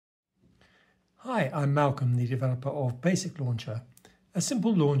Hi, I'm Malcolm, the developer of Basic Launcher, a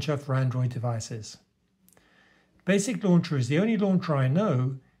simple launcher for Android devices. Basic Launcher is the only launcher I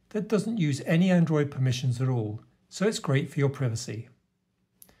know that doesn't use any Android permissions at all, so it's great for your privacy.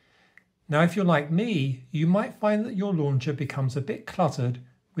 Now, if you're like me, you might find that your launcher becomes a bit cluttered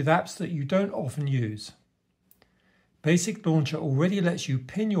with apps that you don't often use. Basic Launcher already lets you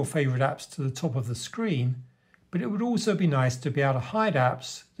pin your favorite apps to the top of the screen, but it would also be nice to be able to hide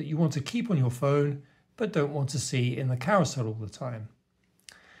apps that you want to keep on your phone but don't want to see in the carousel all the time.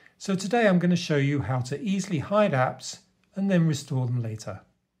 So today I'm going to show you how to easily hide apps and then restore them later.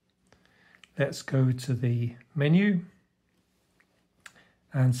 Let's go to the menu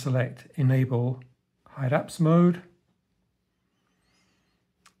and select Enable Hide Apps Mode.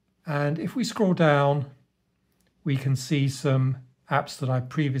 And if we scroll down, we can see some apps that I've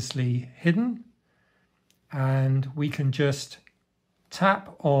previously hidden. And we can just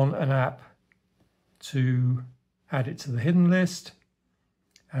tap on an app to add it to the hidden list.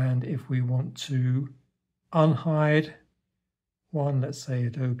 And if we want to unhide one, let's say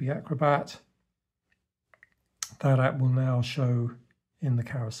Adobe Acrobat, that app will now show in the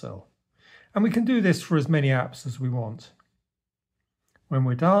carousel. And we can do this for as many apps as we want. When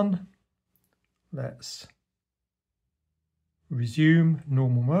we're done, let's resume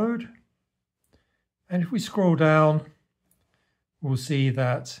normal mode. And if we scroll down, we'll see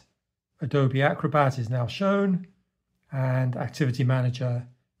that Adobe Acrobat is now shown and Activity Manager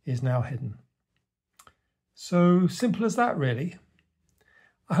is now hidden. So simple as that, really.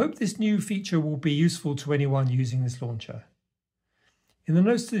 I hope this new feature will be useful to anyone using this launcher. In the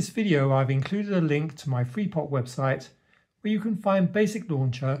notes to this video, I've included a link to my FreePop website where you can find Basic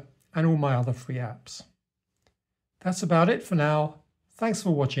Launcher and all my other free apps. That's about it for now. Thanks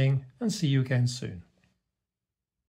for watching and see you again soon.